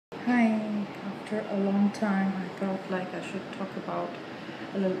after a long time, I thought like I should talk about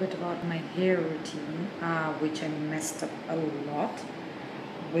a little bit about my hair routine, which I messed up a lot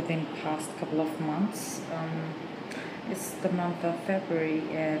within past couple of months. It's the month of February,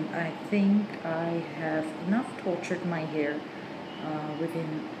 and I think I have enough tortured my hair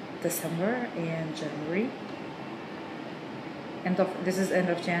within December and January. This is end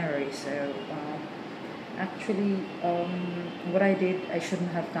of January, so actually what I did I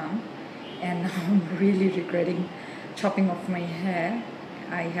shouldn't have done, and now I'm really regretting chopping off my hair.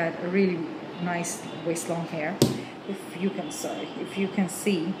 I had a really nice waist long hair. If you can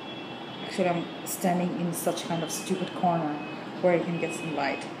see, actually I'm standing in such kind of stupid corner where you can get some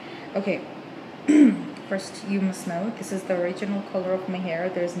light. Okay. First, you must know this is the original color of my hair.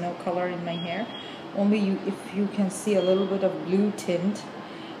 There's no color in my hair, only if you can see a little bit of blue tint.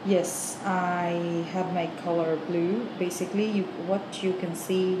 Yes, I have my color blue. Basically, what you can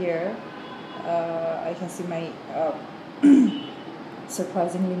see here, I can see my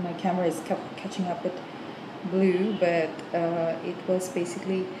surprisingly my camera is catching up with blue, but it was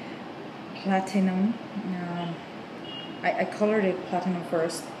basically platinum. I colored it platinum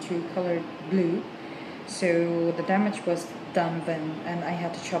first to color it blue, so the damage was done then, and I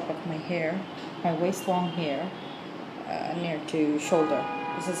had to chop off my hair, my waist long hair, near to shoulder.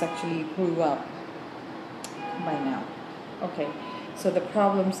 This is actually grew up by now. Okay, so the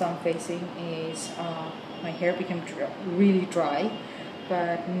problems I'm facing is my hair became really dry,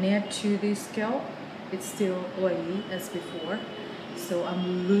 but near to the scalp it's still oily as before, so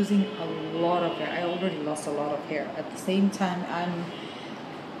I'm losing a lot of hair. I already lost a lot of hair. At the same time, I'm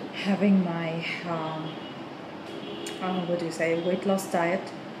having my weight loss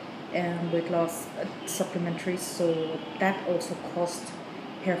diet and weight loss supplementary, so that also cost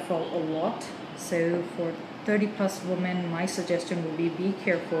hair fall a lot. So for 30 plus women, my suggestion would be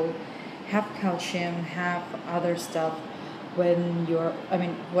careful, have calcium, have other stuff when you're,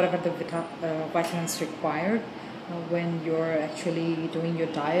 whatever the vitamins required when you're actually doing your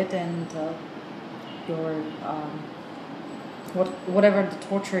diet and your whatever the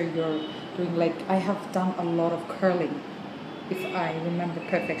torture you're doing. Like I have done a lot of curling, if I remember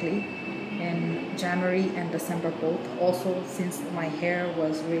perfectly, in January and December both. Also, since my hair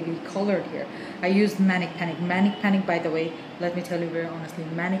was really colored here, I used Manic Panic. Manic Panic, by the way, let me tell you very honestly,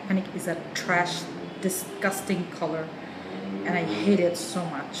 Manic Panic is a trash, disgusting color, and I hate it so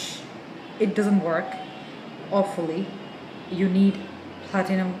much. It doesn't work. Awfully. You need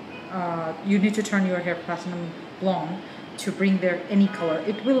platinum. You need to turn your hair platinum blonde to bring there any color.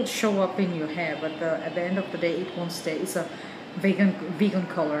 It will show up in your hair, but at the end of the day, it won't stay. It's a vegan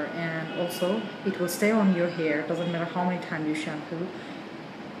color, and also it will stay on your hair. Doesn't matter how many times you shampoo.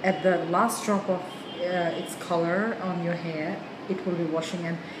 At the last drop of its color on your hair, it will be washing,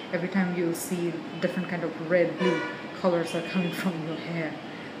 and every time you see different kind of red, blue colors are coming from your hair.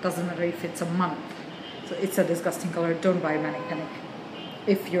 Doesn't matter if it's a month. So it's a disgusting color. Don't buy Manic Panic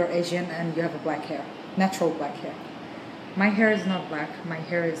if you're Asian and you have a black hair, natural black hair. My hair is not black. My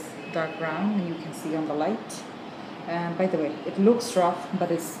hair is dark brown, and you can see on the light. And by the way, it looks rough,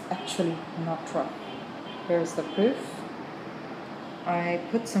 but it's actually not rough. Here's the proof. I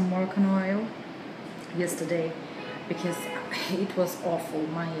put some Moroccan oil yesterday because it was awful.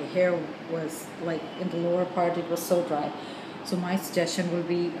 My hair was like in the lower part, it was so dry. So my suggestion will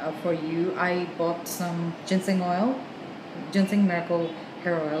be for you, I bought some ginseng oil, ginseng miracle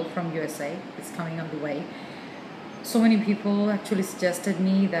hair oil from USA. It's coming on the way. So many people actually suggested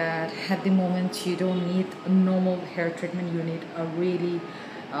me that at the moment you don't need a normal hair treatment, you need a really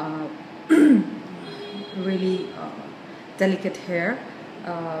really delicate hair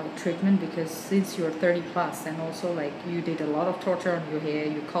treatment, because since you're 30 plus, and also like you did a lot of torture on your hair,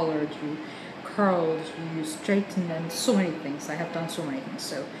 you colored, you curled, you straightened, and so many things. I have done so many things,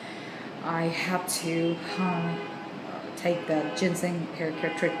 so I had to take the ginseng hair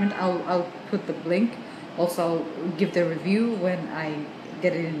care treatment. I'll put the link. Also, I'll give the review when I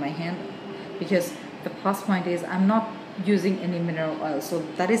get it in my hand, because the plus point is I'm not using any mineral oil, so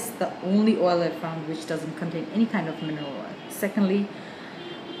that is the only oil I found which doesn't contain any kind of mineral oil. Secondly,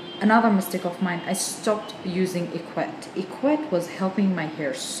 another mistake of mine, I stopped using Equette. Equette was helping my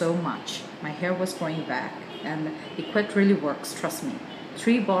hair so much. My hair was growing back, and Equette really works, trust me.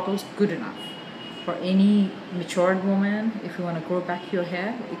 3 bottles, good enough. For any matured woman, if you want to grow back your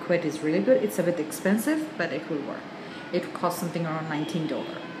hair, Equette is really good. It's a bit expensive, but it will work. It costs something around $19.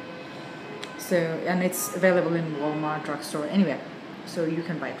 So, and it's available in Walmart, drugstore, anywhere. So you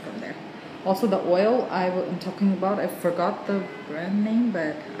can buy it from there. Also, the oil I'm talking about, I forgot the brand name,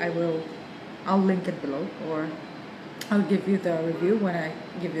 but I'll link it below, or I'll give you the review. When I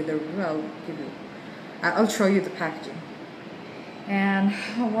give you the review, I'll show you the packaging. And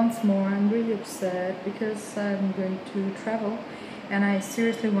once more, I'm really upset because I'm going to travel, and I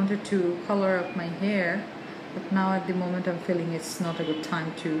seriously wanted to color up my hair, but now at the moment I'm feeling it's not a good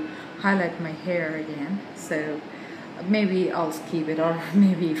time to highlight my hair again. So maybe I'll skip it, or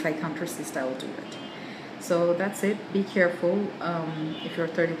maybe if I can't resist, I will do it. So that's it. Be careful. If you're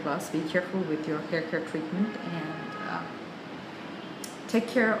 30 plus, be careful with your hair care treatment, and take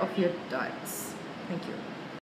care of your diets. Thank you.